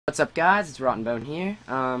What's up, guys? It's Rotten Bone here.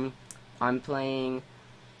 I'm playing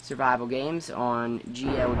survival games on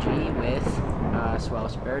GLG with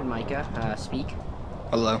Swellestbird. Micah, speak.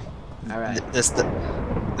 Hello. Alright. This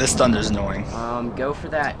thunder's annoying. Go for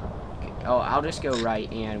that. Oh, I'll just go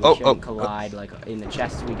right, and we shouldn't collide like in the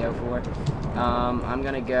chests we go for. I'm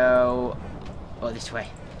gonna go this way.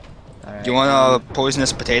 Alright. Do you want a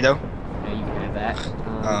poisonous potato? No, you can have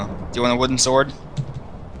that. Do you want a wooden sword?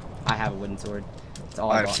 I have a wooden sword. It's all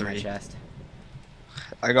I got in my chest.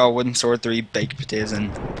 I got a wooden sword, 3 baked potatoes,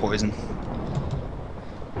 and poison.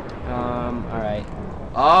 Alright.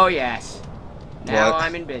 Oh, yes. Now What?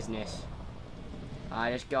 I'm in business.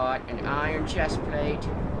 I just got an iron chest plate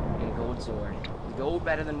and a gold sword. Is gold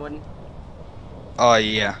better than wooden? Oh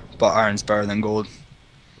yeah, but iron's better than gold.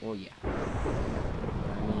 Well, yeah. I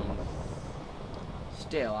mean,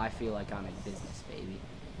 still, I feel like I'm in business, baby.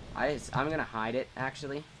 I'm gonna hide it,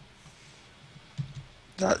 actually.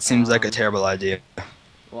 That seems like a terrible idea.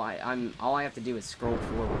 Well, all I have to do is scroll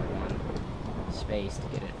forward one space to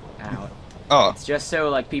get it out. Oh. It's just so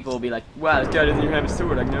like people will be like, "Wow, this guy doesn't even have a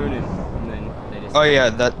sword. I've known him." And then they just. Oh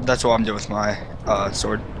yeah, that's what I'm doing with my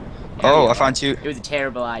sword. Yeah, Oh, I found you. It was a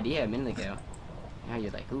terrible idea a minute ago. Now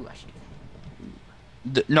you're like, "Ooh, I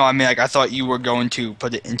should." No, I mean like I thought you were going to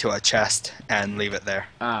put it into a chest and leave it there.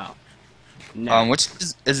 Oh. No. Which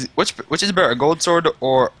is better, a gold sword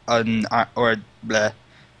or a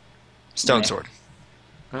stone sword?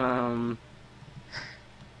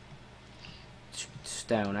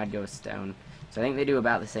 Stone. I'd go with stone. So I think they do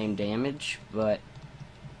about the same damage, but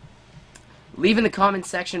leave in the comment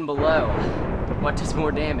section below what does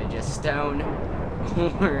more damage, a stone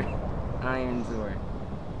or iron sword.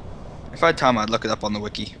 If I had time, I'd look it up on the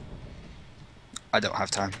wiki. I don't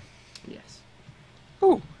have time. Yes.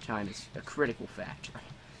 Ooh. Time is a critical factor.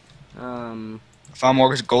 I found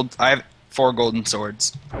more gold. I have 4 golden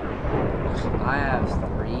swords. I have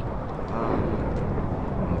 3.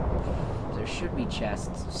 There should be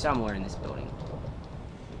chests somewhere in this building.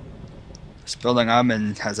 This building I'm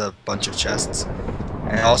in has a bunch of chests.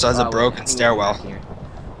 And it also has a broken stairwell.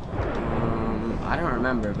 I don't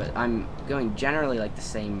remember, but I'm going generally like the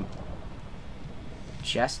same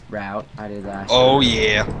chest route I did last Oh time.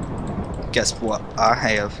 yeah. Guess what I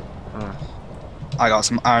have? I got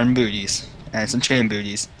some iron booties. And some chain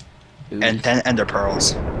booties. And 10 ender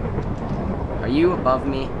pearls. Are you above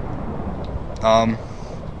me?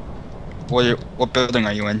 What building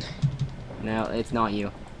are you in? No, it's not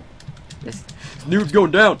you. This noob's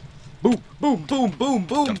going down. Boom, boom, boom, boom,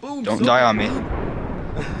 boom, boom. Don't die on me.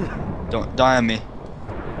 Don't die on me.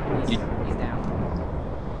 He's down.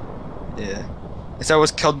 Yeah. I said I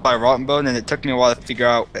was killed by Rotten Bone, and it took me a while to figure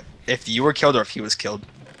out if you were killed or if he was killed.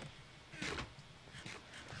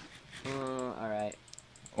 Alright.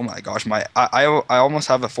 Oh my gosh, I almost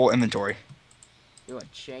have a full inventory. Ooh, a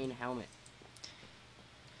chain helmet.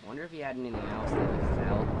 Wonder if he had anything else that like,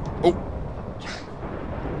 fell. Oh!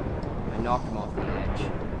 I knocked him off the edge.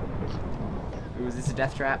 Ooh, is this a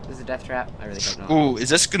death trap? This is a death trap? I really hope not. Ooh, is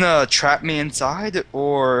this gonna trap me inside,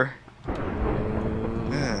 or...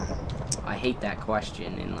 I hate that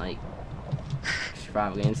question in, like,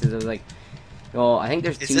 survival games, because I was like, well, I think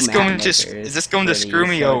there's two is this going to screw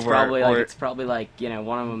me over? It's probably like, you know,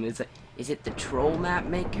 one of them is like, is it the troll map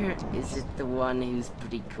maker? Is it the one who's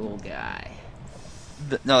pretty cool guy?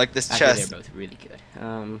 No, like this Actually, chest. they're both really good.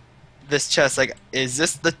 This chest, like, is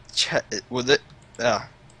this the chest? Would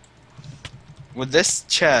this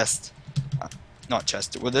chest, not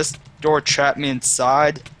chest, will this door trap me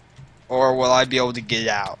inside, or will I be able to get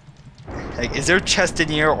out? Like, is there a chest in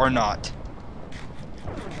here or not?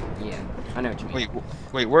 Yeah, I know what you mean.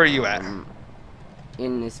 Wait, where are you at?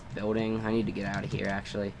 In this building. I need to get out of here,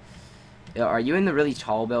 actually. Are you in the really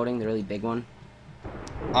tall building, the really big one?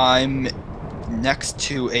 I'm next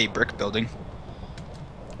to a brick building.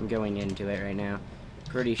 I'm going into it right now.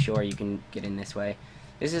 Pretty sure you can get in this way.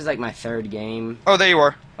 This is like my 3rd game. Oh, there you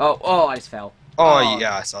are. Oh, I just fell. Oh,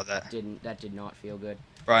 yeah, I saw that. That did not feel good.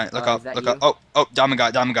 Right, look up, look you? up. Oh, diamond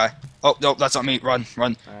guy. Oh, no, that's not me. Run.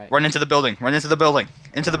 Right. Run into the building. Into the building.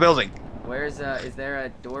 Where's, is there a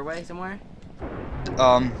doorway somewhere?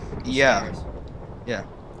 Yeah. Stairs. Yeah.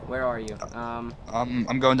 Where are you?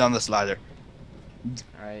 I'm going down this ladder.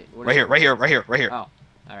 Alright. Right here. Oh,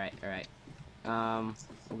 alright.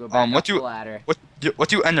 We'll go back up the ladder. What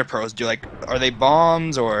do ender pearls do? Like, are they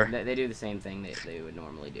bombs or? They do the same thing they would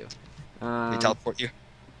normally do. They teleport you?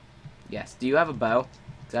 Yes. Do you have a bow?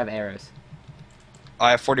 Because I have arrows.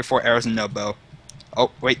 I have 44 arrows and no bow.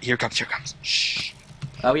 Oh, wait, here comes. Shh.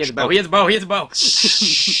 Oh, he has a bow. He has a bow.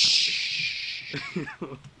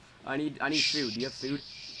 I need food. Do you have food?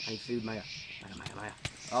 I need food, Maya.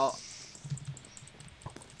 Oh.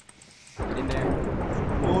 Get in there.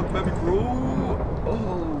 Oh, baby, bro.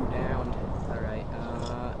 Oh, downed. Alright,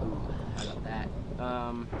 ooh, how about that?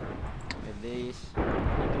 With these. You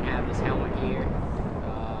can have this helmet here.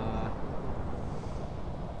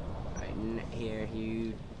 Right here,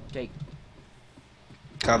 you take.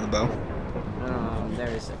 Have the bow.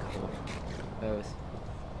 There's a couple. Both.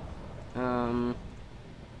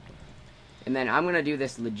 And then I'm gonna do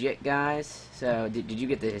this legit, guys. So, did you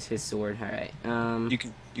get his sword? Alright, You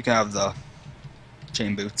can have the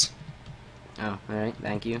chain boots. Oh, alright,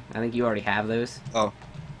 thank you. I think you already have those. Oh,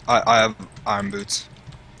 I have iron boots.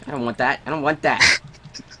 I don't want that. I don't want that.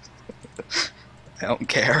 I don't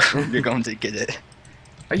care. You're going to get it.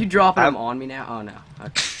 Are you dropping them on me now? Oh, no.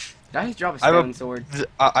 Okay. Did I just drop a stone sword?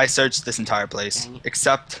 I searched this entire place,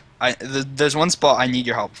 except there's one spot I need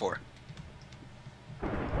your help for.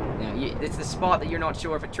 No, it's the spot that you're not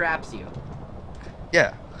sure if it traps you.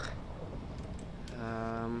 Yeah.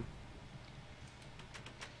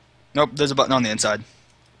 Nope, there's a button on the inside.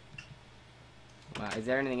 Wow, is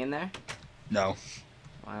there anything in there? No.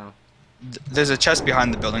 Wow. There's a chest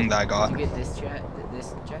behind the building that I got. Did you get this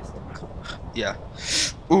chest? Yeah.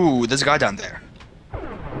 Ooh, there's a guy down there.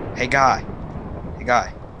 Hey guy. Hey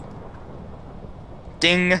guy.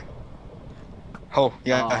 Ding. Oh,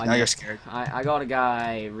 yeah, Oh, now you're scared. I got a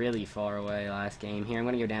guy really far away last game. Here, I'm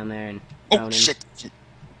gonna go down there and Oh, own him. shit.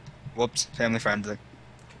 Whoops, family friendly.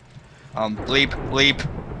 Bleep.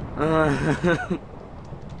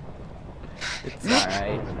 It's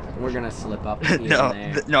alright. We're gonna slip up here No,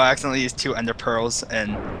 and there. no, I accidentally used 2 ender pearls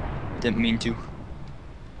and didn't mean to.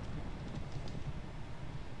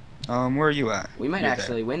 Where are you at? We might You're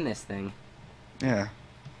actually win this thing. there.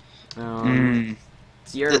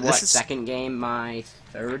 It's your, This is- second game? My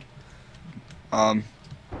third? Yeah.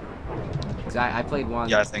 'Cause I played one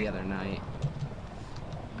Yeah, I the think. other night.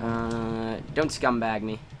 Don't scumbag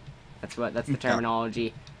me. That's the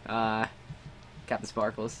terminology, Captain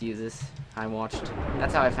Sparkles uses. I watched.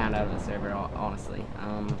 That's how I found out of the server, honestly.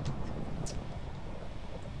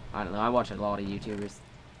 I don't know, I watch a lot of YouTubers.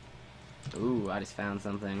 Ooh, I just found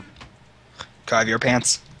something. Can I have your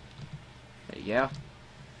pants? There you go.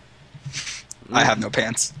 I have no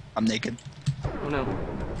pants. I'm naked. Oh no.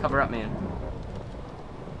 Cover up, man.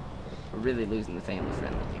 We're really losing the family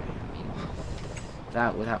friendly here. I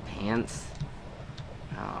mean, without pants.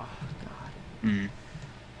 Oh, God. Hmm.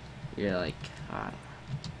 You're like,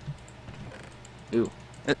 ooh.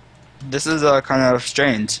 This is kind of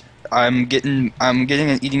strange. I'm getting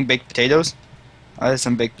and eating baked potatoes. I had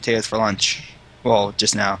some baked potatoes for lunch. Well,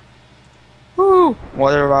 just now. Woo!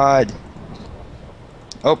 What a ride.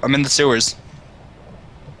 Oh, I'm in the sewers.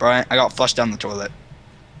 Brian, I got flushed down the toilet.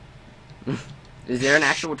 Is there an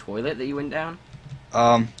actual toilet that you went down?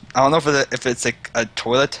 I don't know if it's like a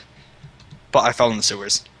toilet, but I fell in the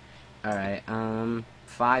sewers. Alright,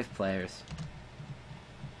 5 players.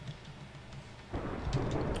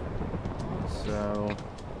 So...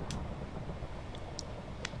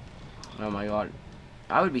 Oh my god.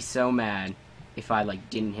 I would be so mad if I, like,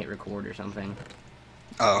 didn't hit record or something.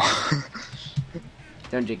 Oh.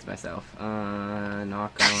 Don't jinx myself.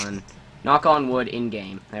 Knock on wood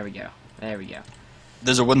in-game. There we go. There we go.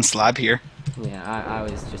 There's a wooden slab here. Yeah, I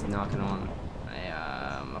was just knocking on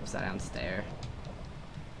a, upside down stair.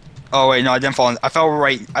 Oh wait, no, I didn't fall in. I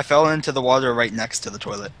fell into the water right next to the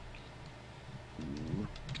toilet.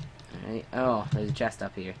 Alright. Oh, there's a chest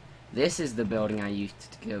up here. This is the building I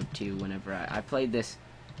used to go to whenever I played this.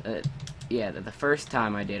 Yeah, the first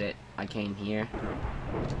time I did it, I came here.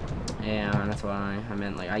 And that's why I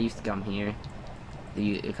meant, like, I used to come here.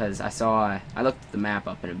 Because I looked the map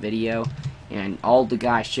up in a video, and all the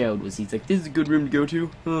guy showed was, he's like, this is a good room to go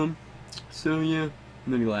to. So yeah.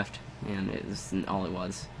 And then he left. And it was all it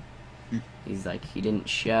was. He's like, he didn't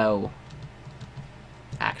show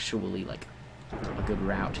actually, like, a good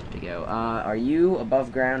route to go. Are you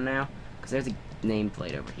above ground now? Because there's a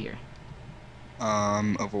nameplate over here.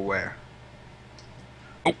 Over where?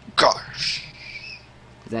 Oh gosh.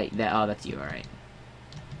 Is that oh, that's you, alright.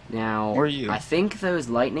 Now, Where are you? I think those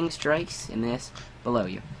lightning strikes in this, below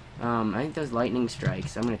you. I think those lightning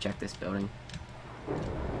strikes, I'm gonna check this building.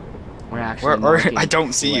 We're actually marking I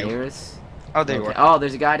don't see you. players. Oh, there you are. Oh,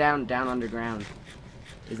 there's a guy down underground.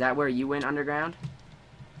 Is that where you went underground?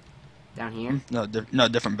 Down here? No, no,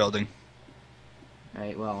 different building.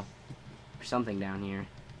 Right, well, there's something down here.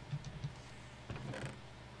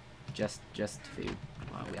 Just food.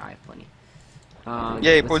 Well, I have plenty.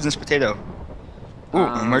 Yay, poisonous potato. Ooh,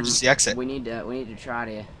 emergency exit. We need to try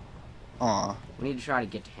to. Aw. We need to try to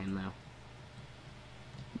get to him though.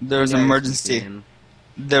 There's He an knows we see emergency. him.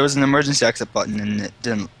 There was an emergency exit button and it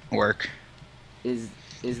didn't work. Is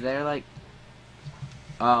there like...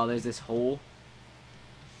 Oh, there's this hole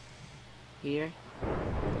here.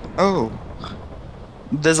 Oh,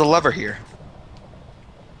 there's a lever here.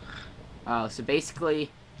 Oh, so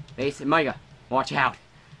basically, Micah, watch out.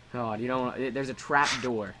 God, you don't. There's a trap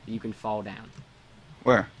door you can fall down.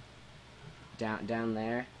 Where? Down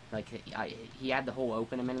there. Like he had the hole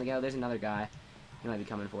open a minute ago. There's another guy. He might be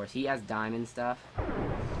coming for us. He has diamond stuff.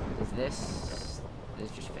 Is this?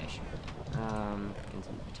 This is just fish. And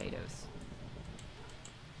some potatoes.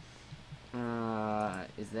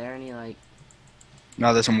 Is there any like?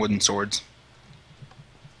 No, there's some wooden swords.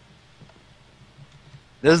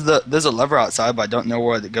 There's a lever outside, but I don't know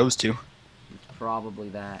where it goes to. It's probably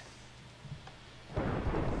that.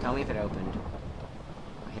 Tell me if it opened.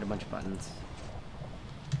 I hit a bunch of buttons.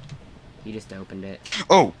 He just opened it.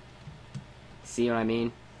 Oh! See what I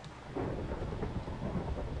mean?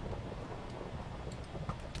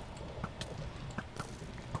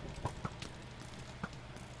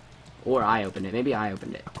 Or I opened it. Maybe I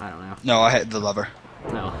opened it. I don't know. No, I hit the lever.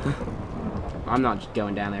 No. I'm not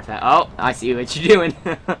going down there for that. Oh, I see what you're doing.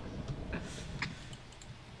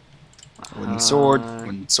 Wooden sword,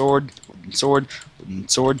 wooden sword, wooden sword, wooden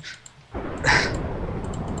sword.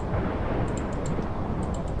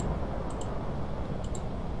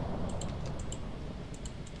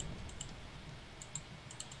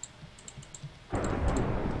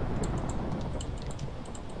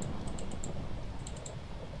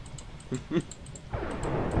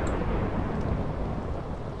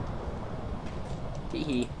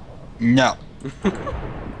 Hee No.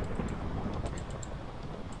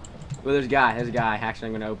 Well, there's a guy. Actually,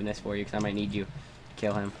 I'm gonna open this for you because I might need you to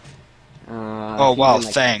kill him. Oh he's wow, in,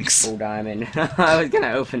 like, thanks. full diamond. I was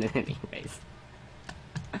gonna open it anyways,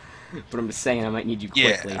 but I'm just saying I might need you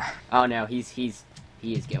quickly. Yeah. Oh no, he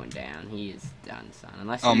is going down. He is done, son.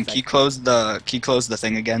 Unless Can you close the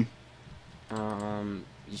thing again?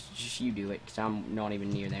 Just you do it because I'm not even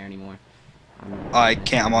near there anymore. I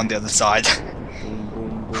can't. I'm on the other side. Boom,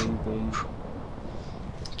 boom, boom, boom.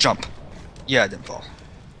 Jump. Yeah, I didn't fall.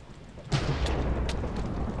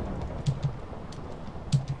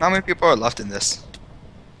 How many people are left in this?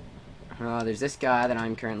 There's this guy that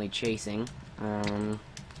I'm currently chasing.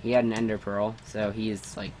 He had an ender pearl, so he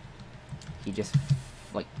just like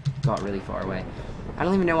got really far away. I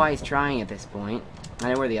don't even know why he's trying at this point.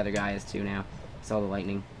 I know where the other guy is too now. Saw the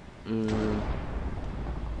lightning.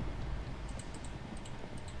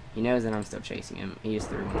 He knows that I'm still chasing him. He just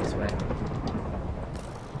threw one this way.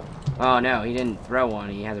 Oh no, he didn't throw one.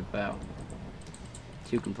 He has a bow.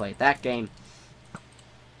 Two can play that game.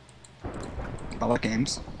 I like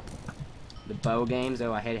games. The bow games.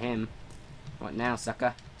 Oh, I hit him. What now,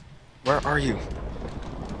 sucker? Where are you?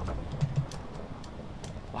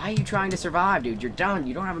 Why are you trying to survive, dude? You're done.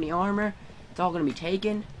 You don't have any armor. It's all gonna be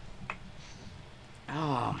taken.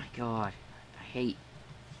 Oh my god. I hate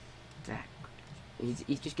that.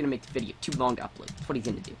 He's just gonna make the video too long to upload. That's what he's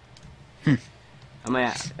gonna do. I might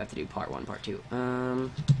have to do part 1, part 2.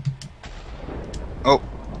 Oh.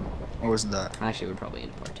 What was that? Actually, we're probably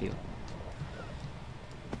in part 2.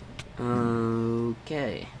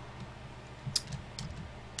 Okay.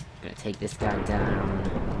 Gonna take this guy down.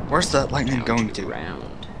 Where's that lightning Down going the to?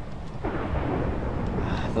 ground.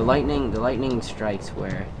 The lightning strikes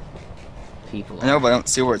where people are. I know, but I don't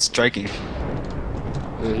see where it's striking.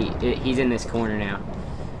 Ooh, he's in this corner now.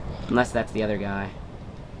 Unless that's the other guy.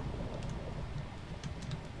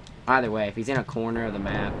 Either way, if he's in a corner of the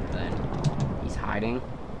map, then he's hiding.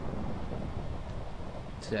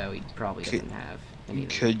 So he probably doesn't have any of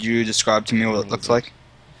the... Could you describe to me what it looks like?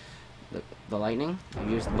 The lightning?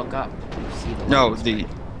 You just look up. You see the No, lightning the...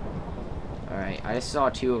 strike. Alright, I just saw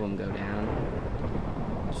 2 of them go down.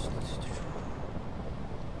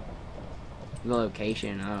 The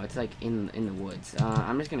location, oh, it's like in the woods.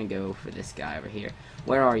 I'm just gonna go for this guy over here.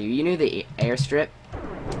 Where are you? You knew the airstrip?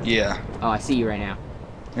 Yeah. Oh, I see you right now.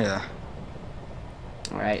 Yeah.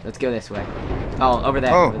 Alright, let's go this way. Oh, over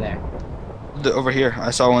there, Oh. over there. Over here.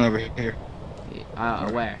 I saw one over here.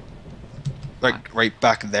 Where? Like, right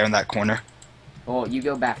back there in that corner. Oh, you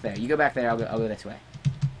go back there. You go back there, I'll go this way.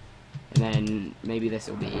 And then, maybe this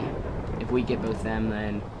will be... If we get both them,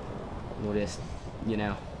 then we'll just, you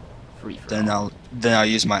know, free for all. Then I'll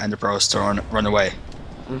use my ender pearls to run away.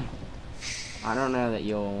 I don't know that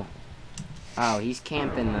you'll... Oh, he's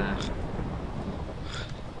camping the...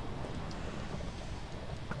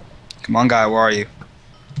 Come on, guy, where are you?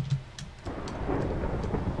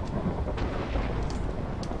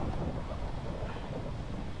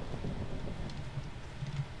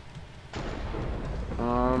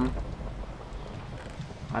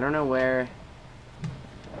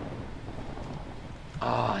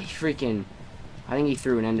 Oh, he freaking... I think he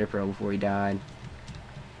threw an ender pearl before he died.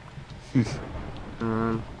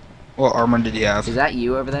 What armor did he have? Is that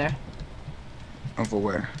you over there? Over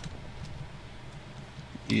where?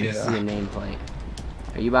 I see a Yeah. nameplate.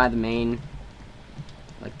 Are you by the main...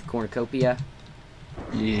 like the cornucopia?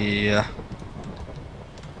 Yeah.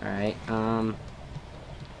 Alright,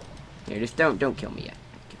 here, just don't kill me yet.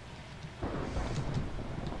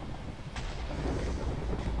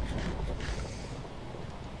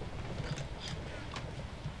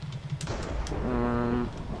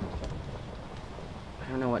 I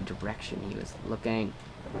don't know what direction he was looking.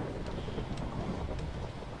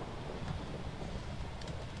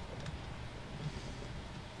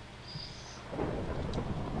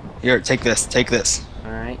 Here, take this. Take this.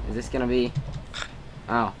 Alright, is this gonna be...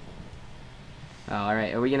 Oh. Oh,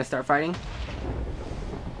 alright, are we gonna start fighting?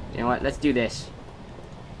 You know what, let's do this.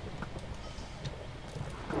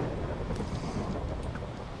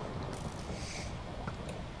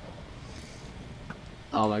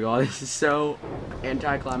 Oh my god, this is so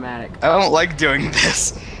anticlimactic. I don't like doing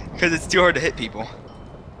this because it's too hard to hit people.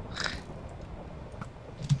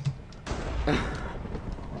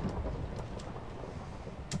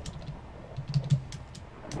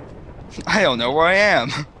 I don't know where I am.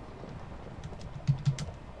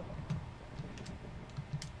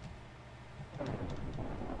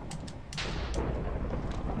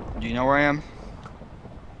 Do you know where I am?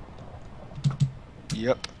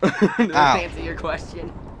 Yep. Does that Ow. answer your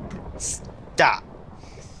question? Stop.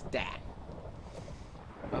 Stat.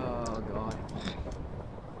 Oh god.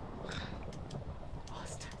 Oh,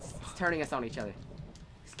 it's turning us on each other.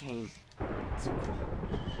 This game.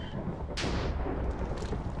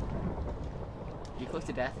 You close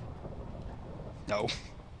to death? No.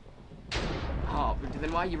 Oh,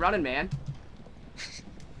 then why are you running, man?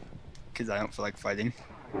 Because I don't feel like fighting.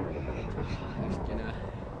 You're just gonna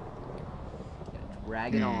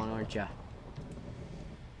drag it on, aren't ya?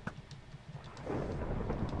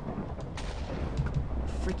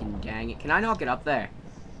 Freaking dang it. Can I not get up there?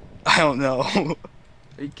 I don't know.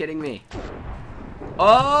 Are you kidding me?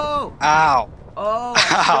 Oh! Ow. Oh,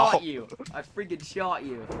 I Ow. shot you. I freaking shot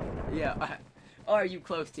you. Yeah. Are you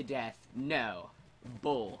close to death? No.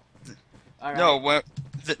 Bull. All right.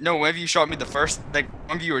 No, whenever you shot me the first, like,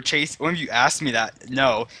 whenever you asked me that,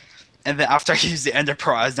 no. And then after I used the ender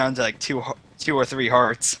pearl, I was down to like two or three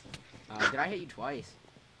hearts. Did I hit you twice?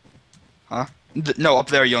 Huh? No, up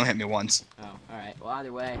there you only hit me once. Oh, alright. Well,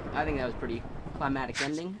 either way, I think that was pretty climatic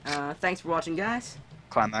ending. Thanks for watching, guys.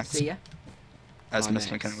 Climax. See ya. As Miss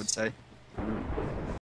Climax. McKenna would say.